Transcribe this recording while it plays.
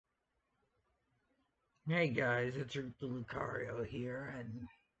Hey guys, it's Lucario here, and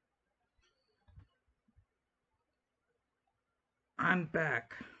I'm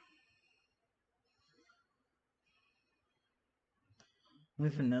back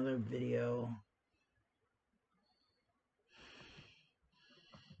with another video.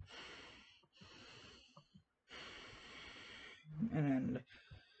 And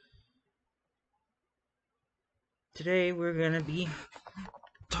today we're gonna be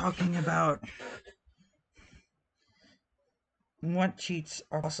talking about what cheats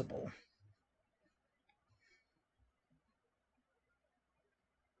are possible.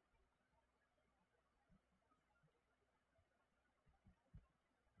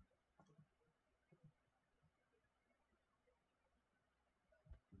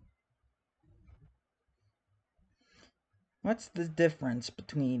 What's the difference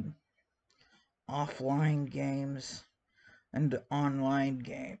between offline games and online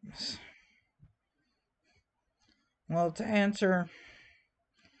games? Well, to answer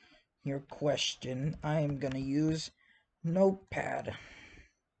your question, I am gonna use Notepad.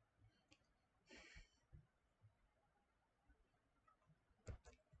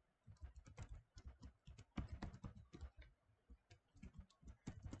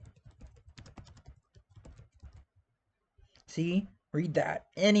 See? Read that.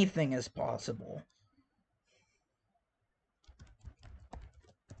 Anything is possible.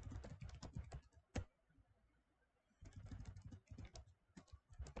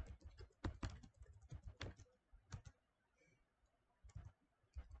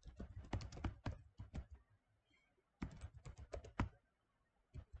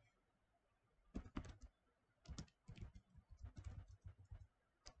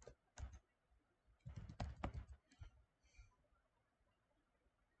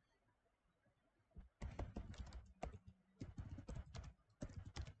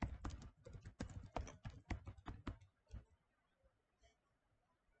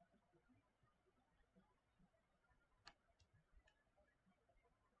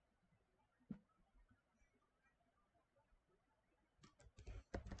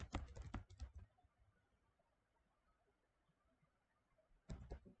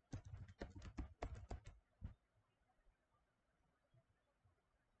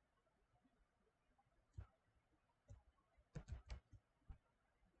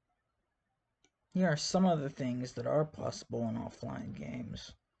 Here are some of the things that are possible in offline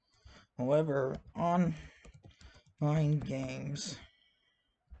games. However, online games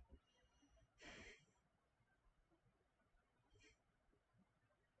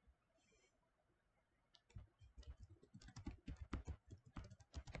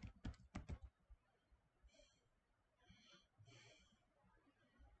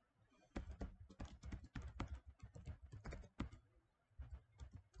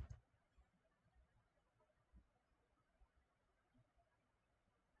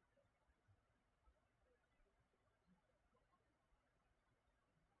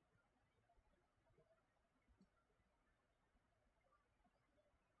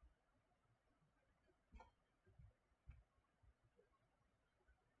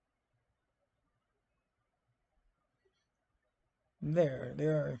there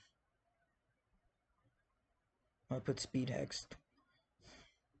are. I put speed hex.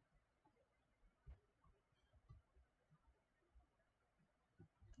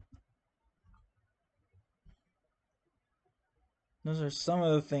 Those are some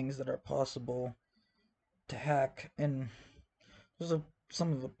of the things that are possible to hack, and those are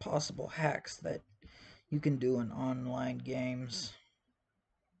some of the possible hacks that you can do in online games.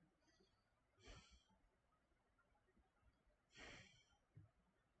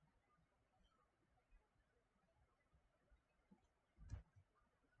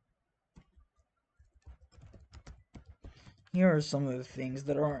 Here are some of the things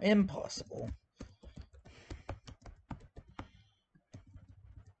that are impossible.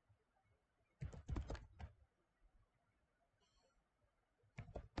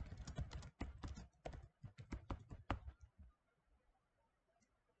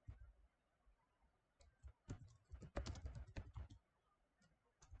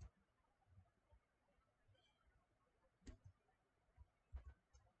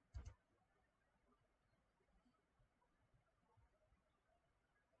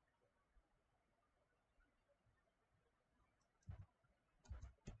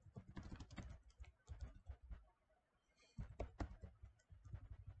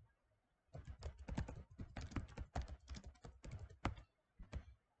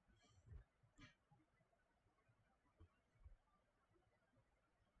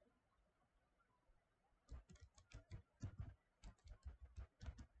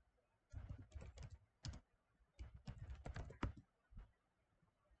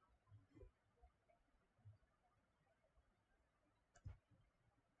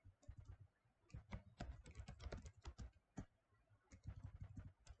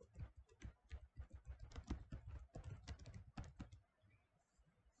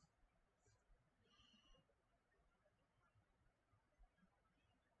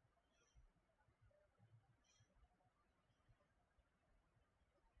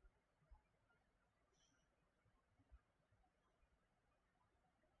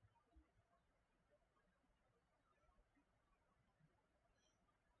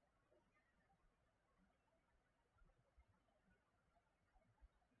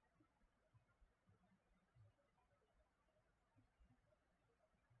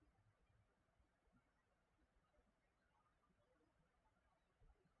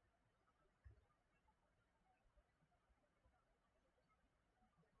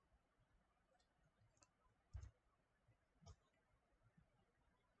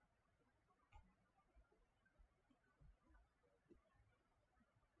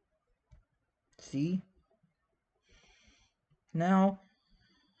 See? Now,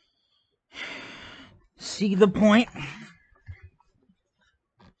 see the point?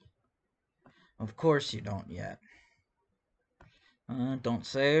 Of course you don't yet. Don't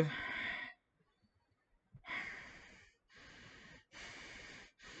save.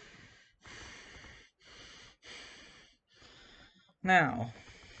 Now,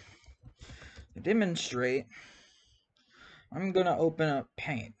 to demonstrate, I'm gonna open up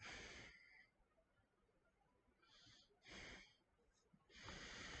Paint.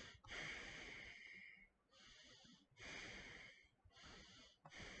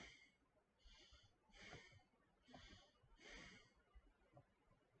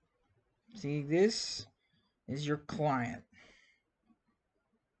 See, this is your client.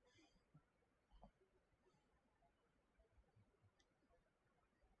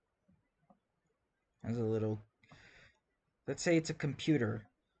 Has a little, let's say it's a computer,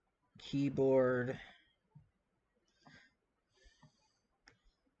 keyboard.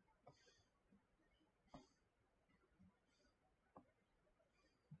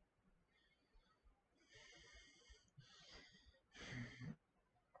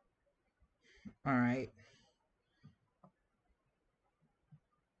 Alright.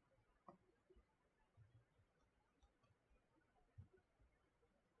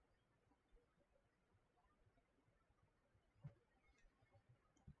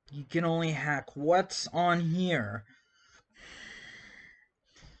 You can only hack what's on here.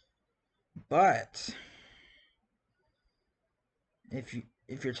 But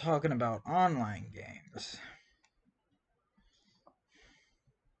if you're talking about online games,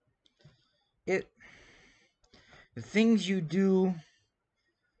 the things you do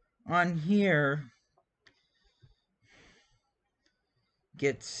on here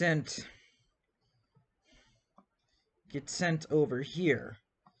get sent over here.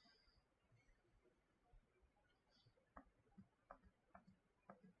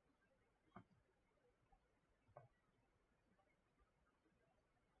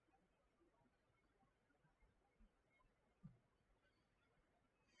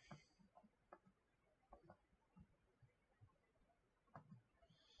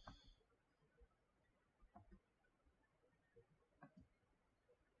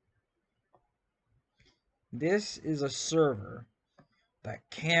 This is a server that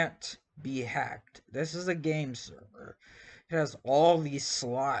can't be hacked. This is a game server. It has all these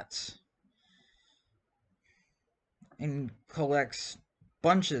slots and collects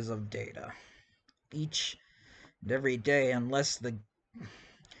bunches of data each and every day unless the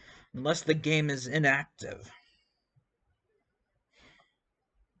game is inactive.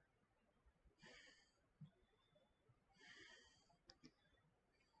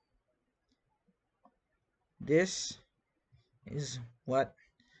 This is what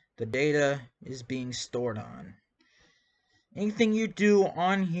the data is being stored on. Anything you do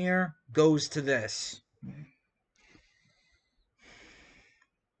on here goes to this.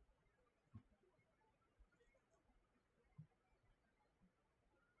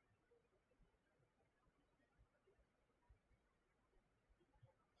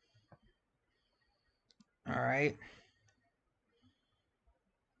 Alright.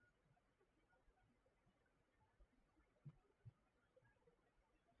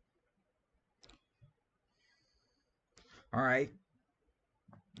 Alright.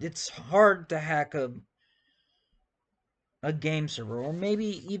 It's hard to hack a game server, or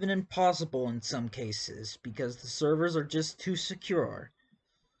maybe even impossible in some cases, because the servers are just too secure.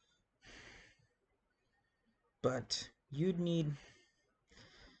 But you'd need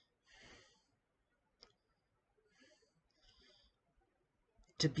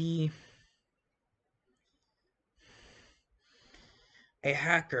to be a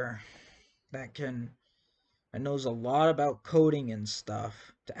hacker that knows a lot about coding and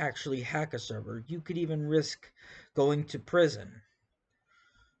stuff to actually hack a server. You could even risk going to prison.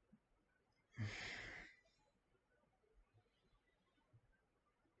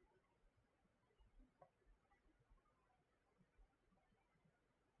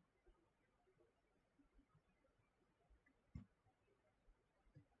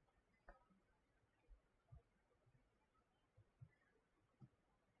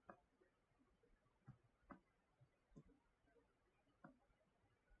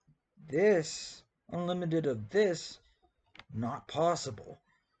 This, unlimited of this, not possible.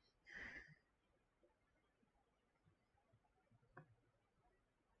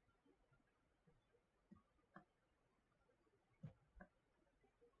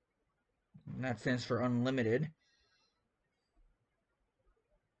 And that stands for unlimited.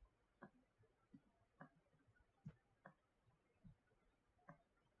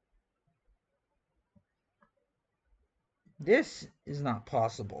 This is not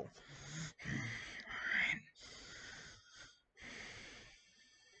possible.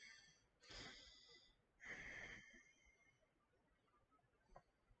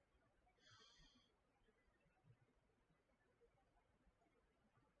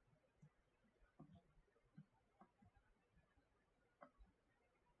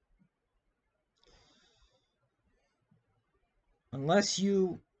 Unless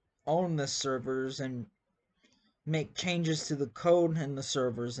you own the servers and make changes to the code in the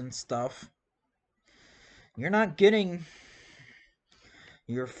servers and stuff, you're not getting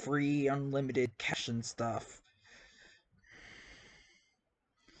your free unlimited cash and stuff.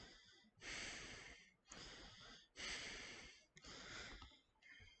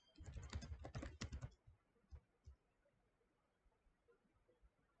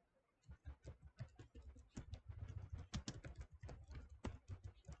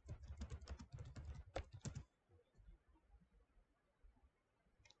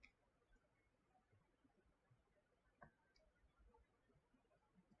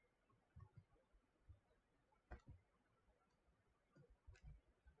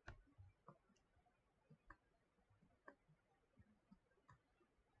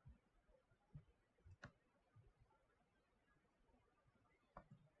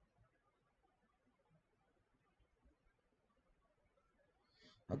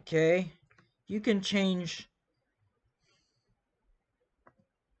 Okay, you can change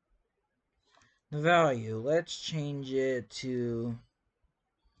the value. Let's change it to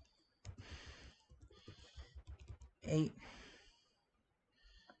 8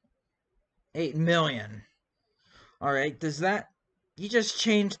 million. All right, does that, you just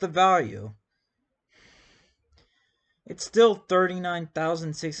changed the value. It's still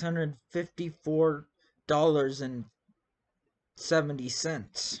 $39,654.70.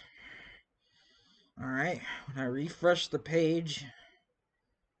 All right, when I refresh the page,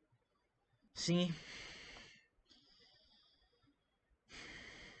 see?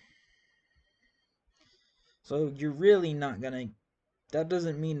 So you're really not gonna, that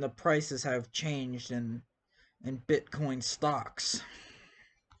doesn't mean the prices have changed in Bitcoin stocks.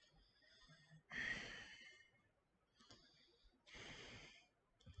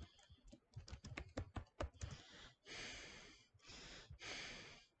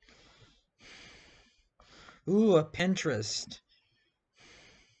 Ooh, a Pinterest.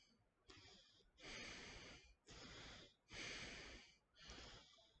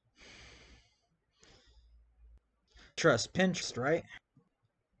 Trust Pinterest, right?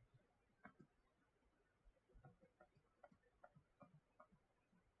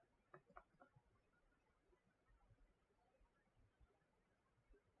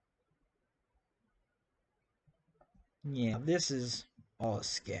 Yeah, this is all a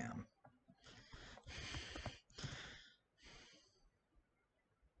scam.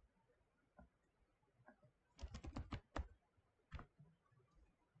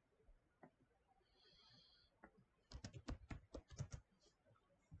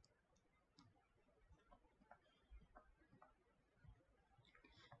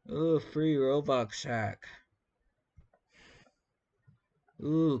 Ooh, free Robux hack.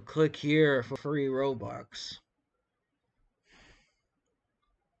 Ooh, click here for free Robux.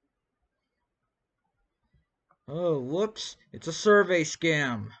 Oh, whoops. It's a survey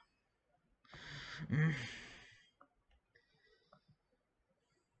scam.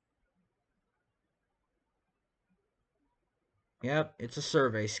 Yep, it's a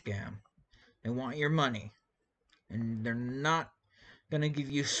survey scam. They want your money. And they're not gonna give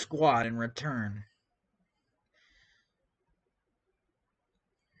you squat in return.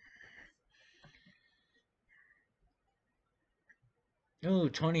 Ooh,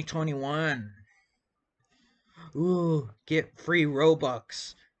 2021. Ooh, get free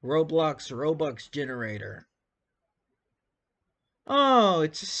Robux. Robux generator. Oh,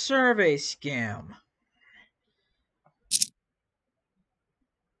 it's a survey scam.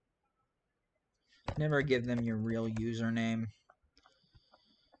 Never give them your real username.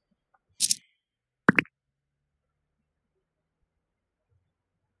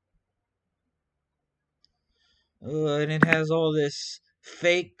 And it has all this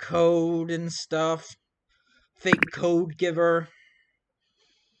fake code and stuff. Fake code giver.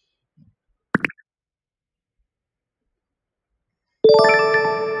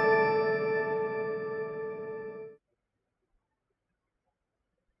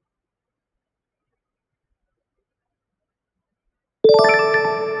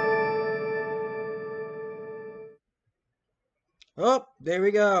 Oh, there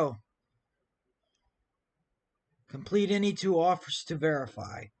we go. Complete any two offers to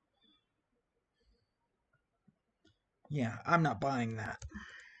verify. Yeah, I'm not buying that.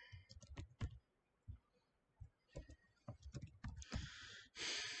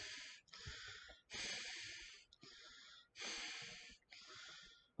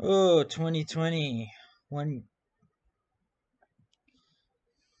 Oh, 2020. One.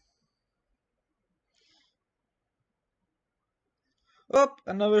 Oh,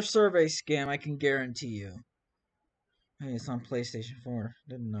 another survey scam, I can guarantee you. Hey, it's on PlayStation 4.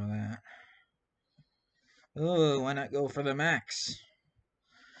 Didn't know that. Oh, why not go for the max?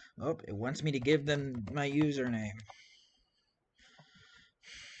 Oh, it wants me to give them my username.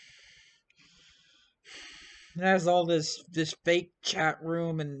 It has all this fake chat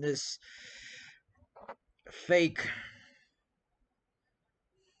room and this fake.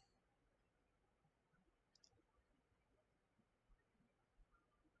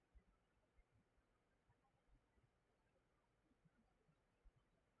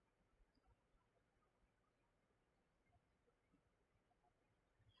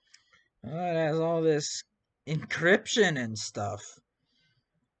 It has all this encryption and stuff.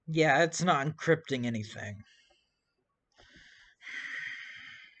 Yeah, it's not encrypting anything.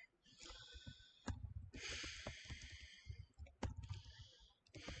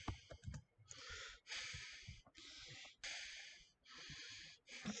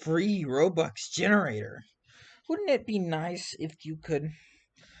 Free Robux generator. Wouldn't it be nice if you could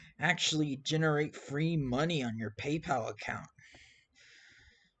actually generate free money on your PayPal account?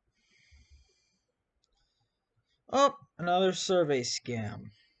 Oh, another survey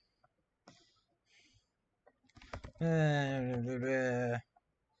scam.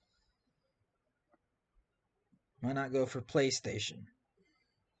 Why not go for PlayStation?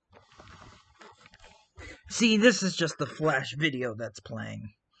 See, this is just the flash video that's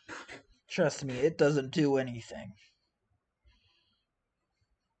playing. Trust me, it doesn't do anything.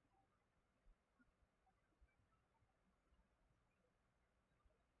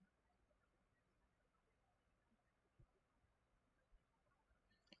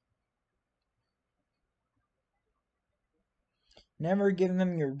 Never give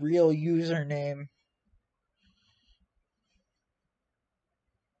them your real username.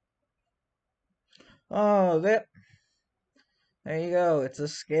 Oh, there you go. It's a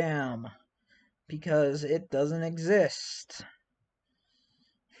scam because it doesn't exist.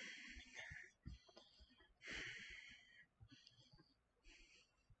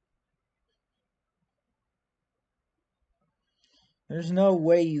 There's no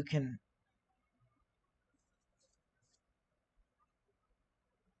way you can.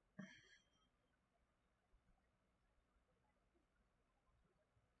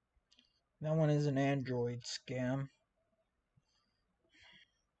 That one is an Android scam.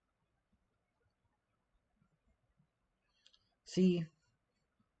 See,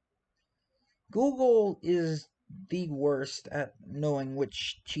 Google is the worst at knowing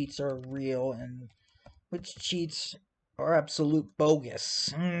which cheats are real and which cheats are absolute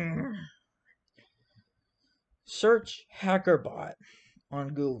bogus. Search hackerbot on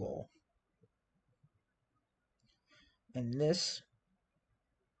Google. And this,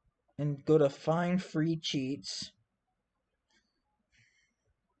 and go to find free cheats.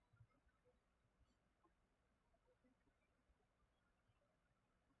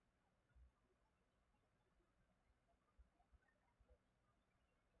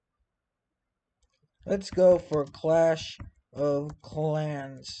 Let's go for Clash of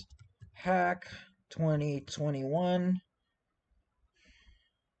Clans Hack 2021.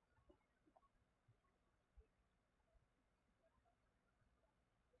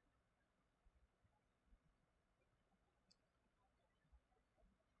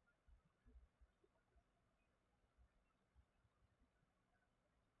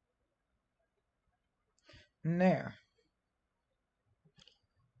 And there.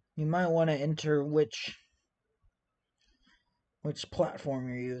 You might want to enter which platform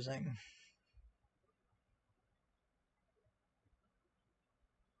you're using.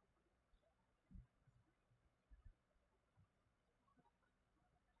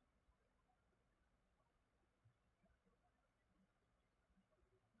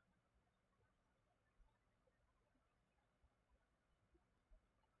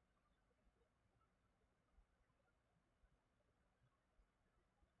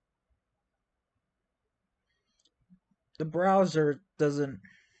 The browser doesn't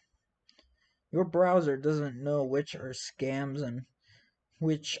Your browser doesn't know which are scams and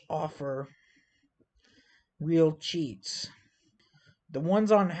which offer real cheats. The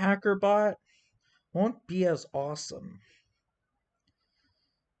ones on hackerbot won't be as awesome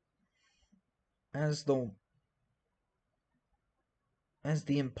as the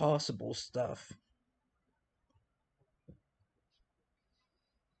impossible stuff.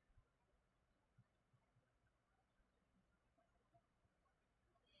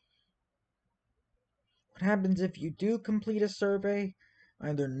 what happens if you do complete a survey?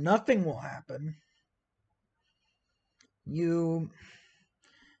 Either nothing will happen, you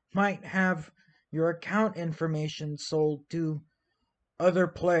might have your account information sold to other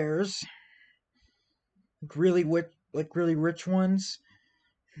players, really rich ones.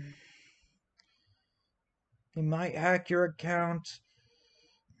 They might hack your account.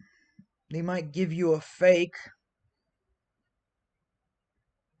 They might give you a fake.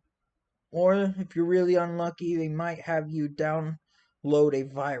 Or if you're really unlucky, they might have you download a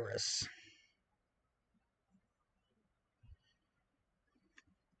virus.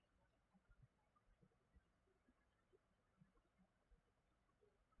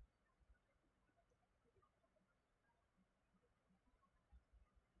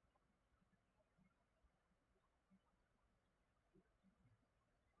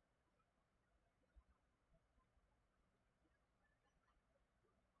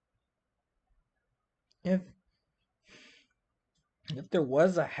 If there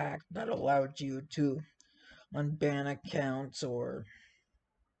was a hack that allowed you to unban accounts or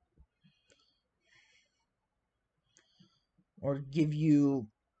give you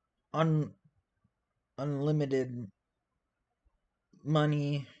unlimited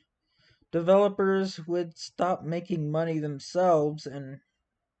money, developers would stop making money themselves and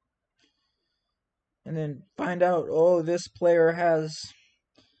then find out, oh, this player has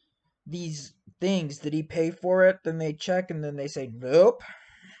these things. Did he pay for it? Then they check and then they say, nope,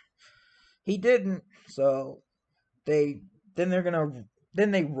 he didn't. So they then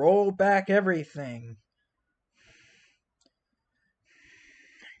they roll back everything.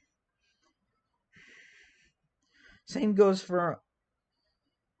 Same goes for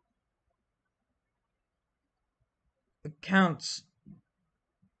accounts,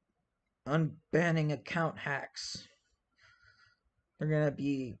 unbanning account hacks. They're gonna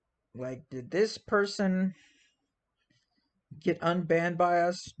be like, did this person get unbanned by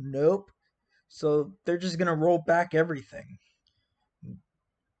us? Nope. So they're just gonna roll back everything.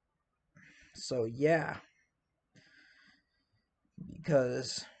 So yeah,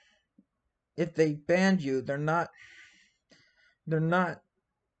 because if they banned you, they're not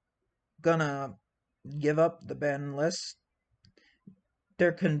gonna give up the ban unless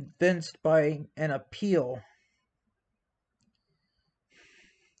they're convinced by an appeal.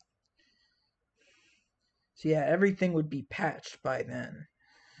 So yeah, everything would be patched by then.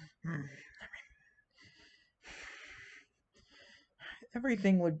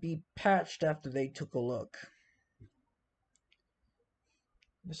 Everything would be patched after they took a look.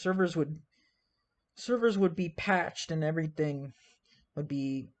 The servers would be patched and would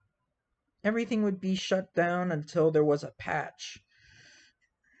be everything would be shut down until there was a patch.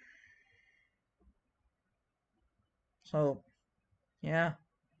 So, yeah.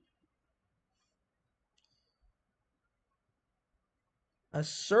 A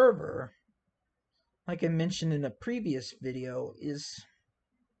server, like I mentioned in a previous video,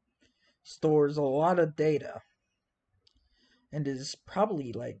 stores a lot of data and is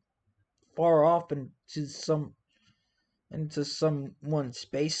probably like far off into someone's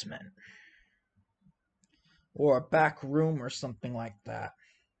basement or a back room or something like that.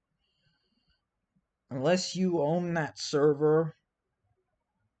 Unless you own that server,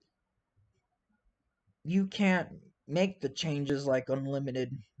 you can't make the changes like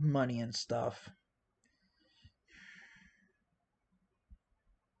unlimited money and stuff.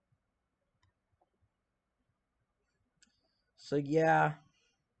 So yeah,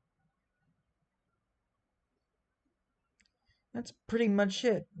 that's pretty much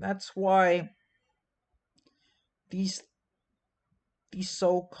it. That's why these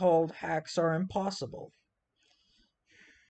so-called hacks are impossible.